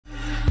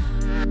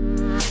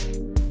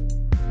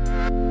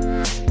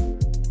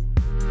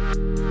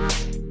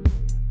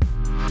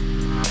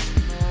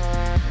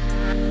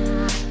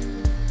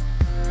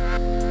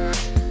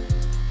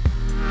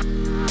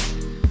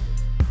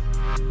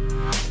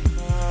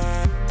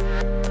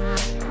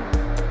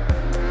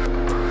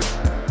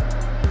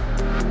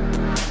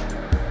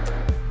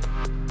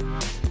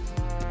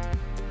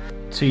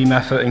Team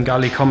effort in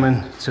galley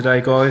common today,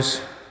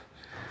 guys.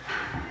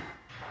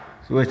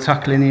 So we're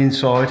tackling the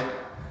inside,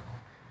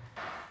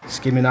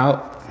 skimming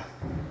out,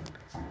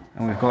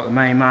 and we've got the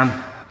main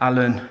man,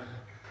 Alan,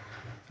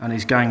 and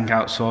his gang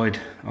outside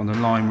on the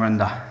line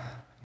render.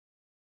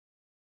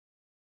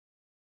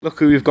 Look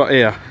who we've got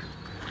here,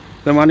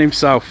 the man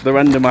himself, the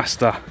render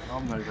master.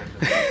 I'm no render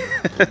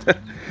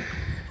master.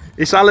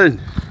 It's Alan.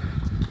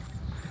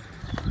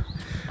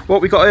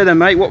 What we got here then,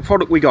 mate? What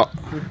product we got?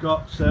 We've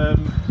got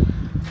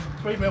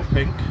 3mm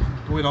pink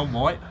going on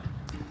white.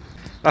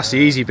 That's the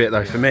easy bit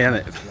though for me, isn't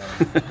it?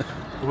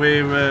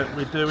 We're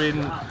doing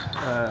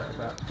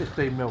about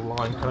 15mm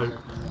line coat,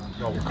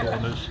 roll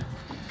corners.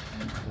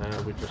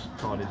 We just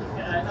tidied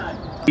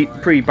it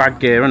up. Pre-bag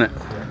gear, isn't it?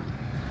 Yeah.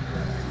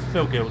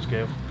 Phil Gill's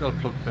gear. Got to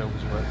plug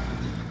Phil's work.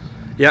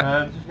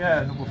 Yeah.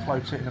 Yeah, and we'll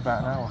float it in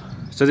about an hour.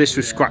 So this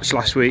was scratched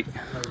last week.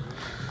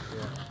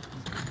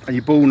 And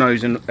your bull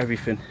nose and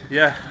everything.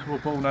 Yeah, we'll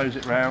bull nose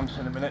it round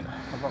in a minute.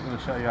 I'm not going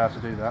to show you how to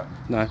do that.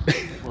 No.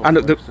 And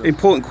the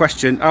important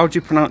question, how do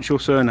you pronounce your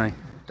surname?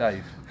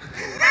 Dave.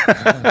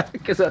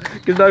 Because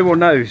no one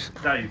knows.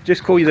 Dave.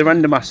 Just call you the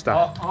render master.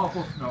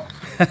 Oh, not.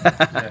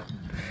 Yeah.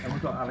 And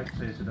we've got Alex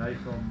here today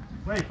from...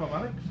 Where are you from,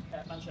 Alex?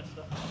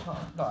 Manchester.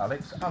 Not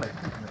Alex, Alex,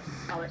 isn't it?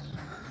 Alex.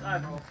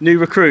 New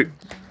recruit.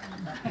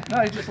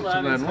 No, he just wants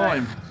to learn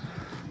rhyme.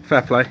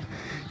 Fair play.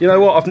 You know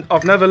what,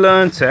 I've never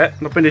learnt it.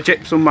 I've been a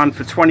gypsum man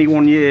for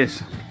 21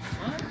 years.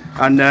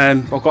 And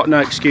I've got no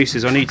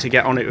excuses, I need to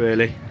get on it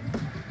really.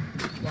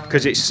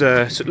 Because it's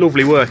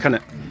lovely work, isn't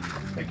it?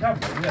 It can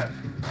be, yeah.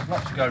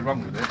 Lots to go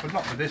wrong with it, but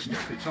not with this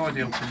stuff. It's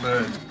ideal to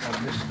learn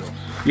on this stuff.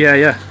 Yeah,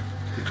 yeah.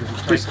 Because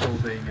it takes all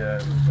the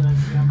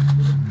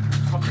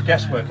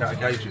guesswork out of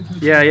gauging.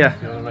 Yeah, yeah.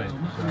 You know what I mean?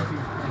 So,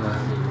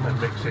 and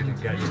mixing and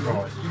getting it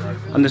right.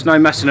 So. And there's no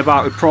messing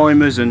about with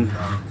primers and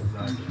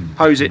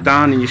hose it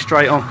down and you're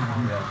straight on.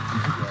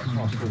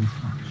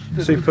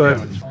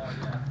 Superb.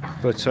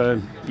 But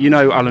you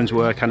know Alan's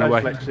work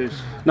anyway. No flexes.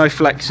 No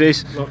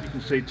flexes. Look, you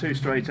can see 2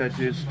 straight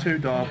edges, 2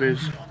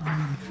 darbies.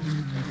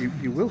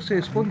 You will see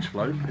a sponge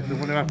float if they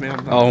want to have me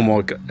on that. Oh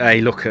my god, hey,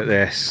 look at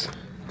this.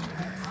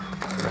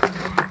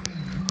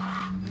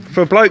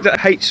 For a bloke that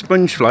hates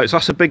sponge floats,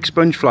 that's a big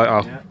sponge float,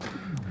 Al. Yeah.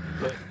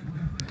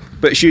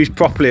 But it's used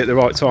properly at the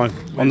right time,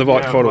 on the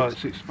right product. Well,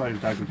 it's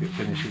exposed aggregate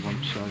finish you want,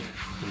 so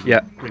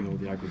yeah. Bring all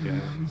the aggregate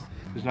out.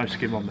 There's no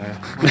skim on there.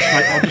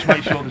 I'll just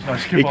make sure there's no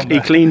skim on there.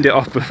 He cleaned it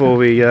off before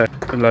we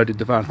unloaded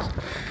the van.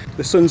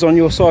 The sun's on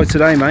your side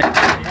today, mate.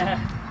 Yeah.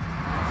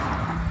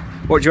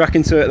 What do you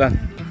reckon to it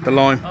then? The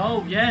lime?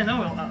 Oh yeah,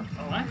 no, I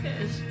like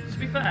it. To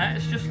be fair,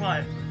 it's just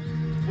like,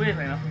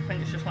 weirdly enough, I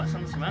think it's just like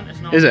sand cement. It's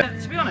not. Is it?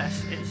 To be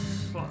honest,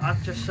 it's.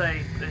 I'd just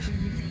say this,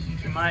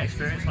 in my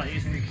experience, like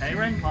using the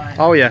K-ring. Like,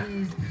 oh yeah.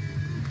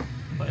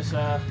 But it's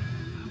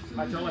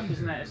hydraulic,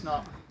 isn't it? It's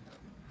not.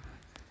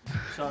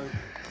 So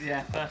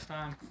yeah, first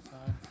time. So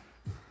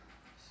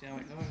see how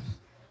it goes.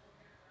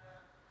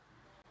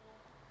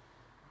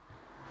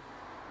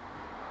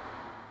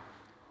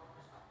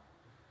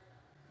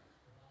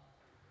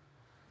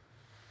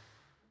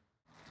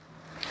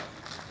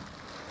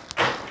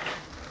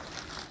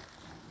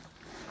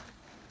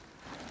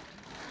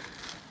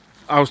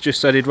 Al's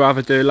just said he'd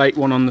rather do a late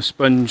one on the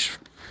sponge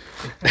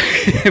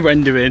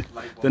rendering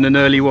than an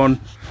early one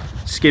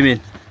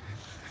skimming.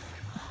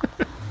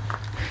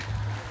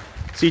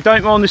 So you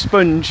don't mind the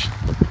sponge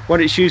when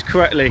it's used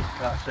correctly.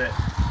 That's it.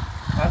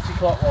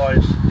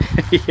 Anti-clockwise.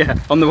 Yeah,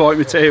 on the right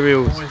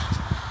materials. Always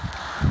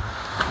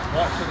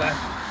right to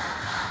left.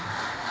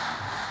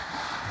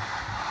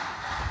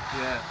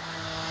 Yeah.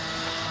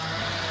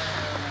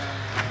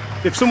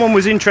 If someone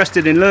was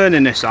interested in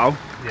learning this, Al,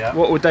 Yeah.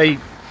 what would they?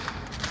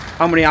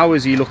 How many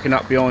hours are you looking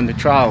at behind the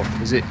trowel?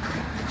 Is it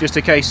just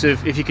a case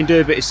of if you can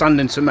do a bit of sand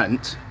and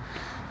cement,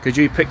 could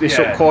you pick this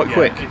up quite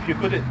quick? If you're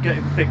good at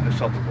getting thickness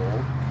on the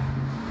wall,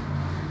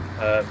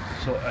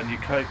 and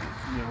you're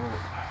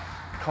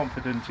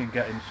confident in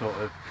getting sort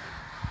of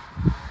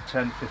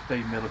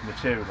 10-15mm of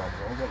material on the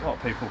wall, but a lot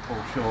of people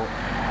fall short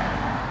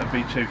and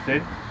be too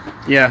thin.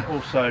 Yeah.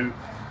 Also,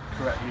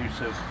 correct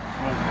use of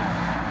movement,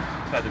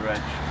 feather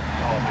edge,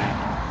 derby.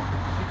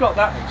 If you've got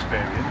that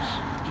experience,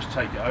 just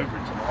take it over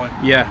into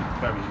line. Yeah.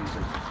 Very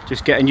easy.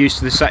 Just getting used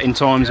to the setting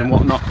times and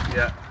whatnot.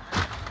 Yeah.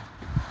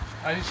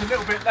 And it's a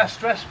little bit less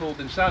stressful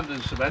than sand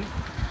and cement.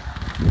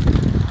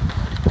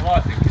 Well,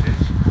 I think it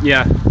is.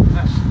 Yeah.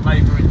 Less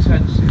labour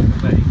intensive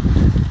for me.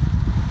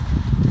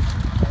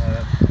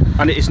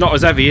 And it's not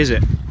as heavy, is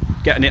it?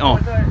 Getting it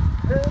on?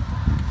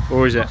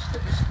 Or is it?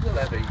 It's still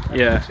heavy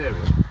Yeah.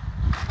 material.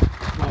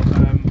 But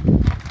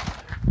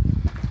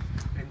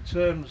in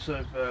terms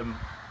of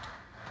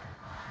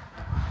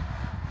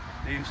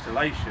the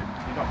installation,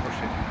 you're not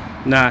rushing.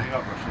 No. You're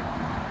not rushing.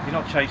 You're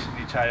not chasing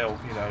your tail,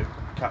 you know,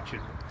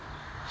 catching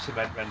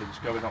cement renders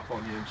going off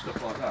on you and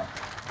stuff like that.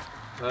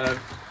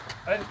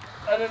 And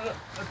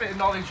a bit of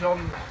knowledge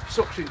on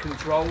suction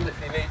control if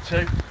you need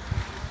to.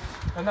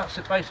 And that's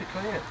it,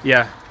 basically it.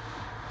 Yeah.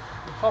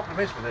 The problem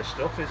is with this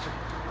stuff is if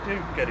you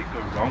do get it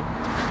going wrong,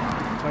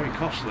 it's very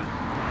costly.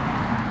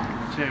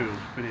 The material's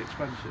pretty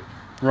expensive.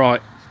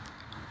 Right.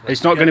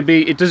 It's not going to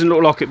be. It doesn't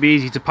look like it'd be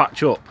easy to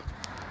patch up.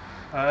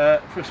 For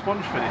a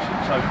sponge finish,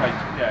 it's okay.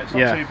 Yeah, it's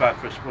not too bad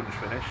for a sponge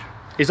finish.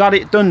 Is that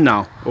it done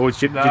now, or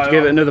did you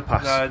give it another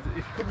pass? No, if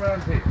you come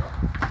around here,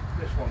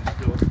 this one's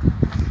done.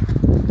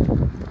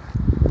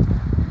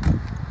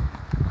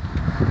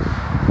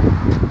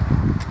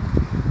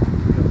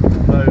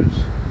 Those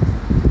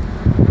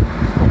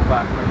come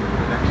back ready for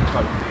the next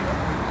coat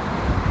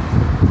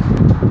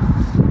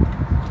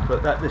here.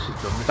 But this is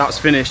done. That's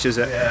finished, is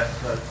it? Yeah,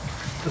 so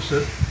just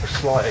a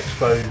slight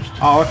exposed.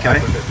 Oh,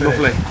 okay,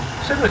 lovely.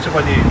 Similar to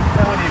when you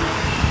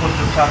put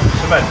the sand and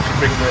cement to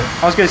bring the.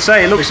 I was going to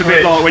say it looks a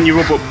bit like when you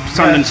rub up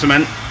sand and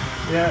cement.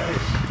 Yeah,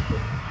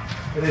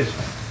 it is.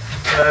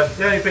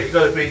 The only bit you've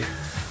got to be. You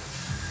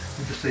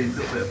just see a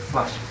little bit of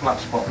flat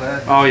spot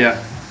there. Oh yeah.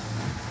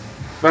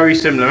 Very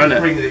similar, isn't it?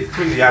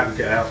 Bring the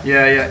aggregate out.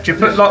 Yeah, yeah. Do you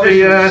put like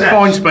the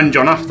fine sponge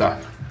on after?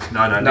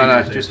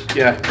 No, just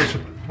yeah.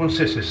 Once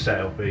this is set,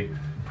 it'll be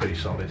pretty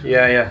solid.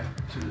 Yeah, yeah.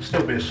 So it'll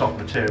still be a soft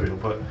material,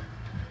 but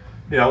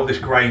you know all this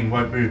grain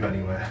won't move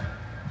anywhere.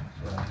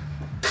 So.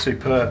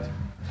 Superb.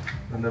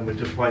 And then we're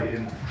just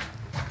waiting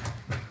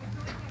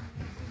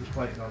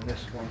on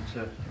this one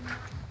to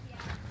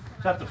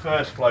have the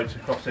first float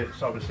across it.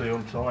 It's obviously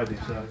untidy,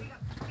 so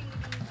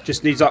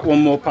just needs that one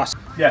more pass.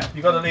 Yeah,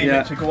 you've got to leave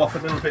it to go off a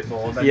little bit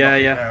more. And then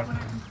knock it down.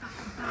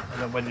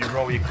 And then when you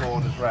roll your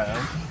corners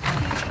round,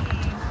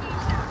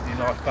 your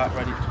knife back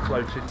ready to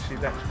float into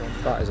your next one.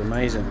 That is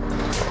amazing.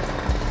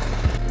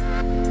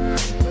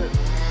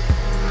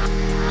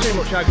 Too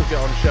much aggregate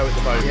on show at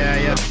the moment. Yeah,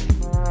 yeah.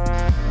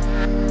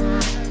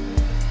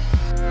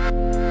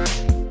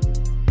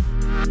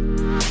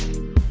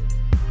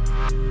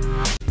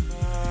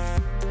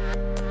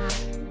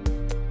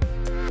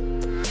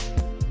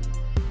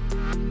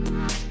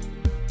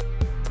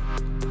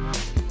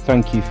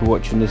 Thank you for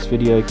watching this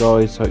video,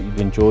 guys. Hope you've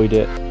enjoyed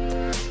it.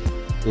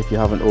 If you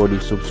haven't already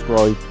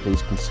subscribed,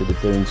 please consider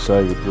doing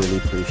so. We'd really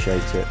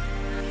appreciate it.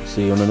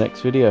 See you on the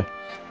next video.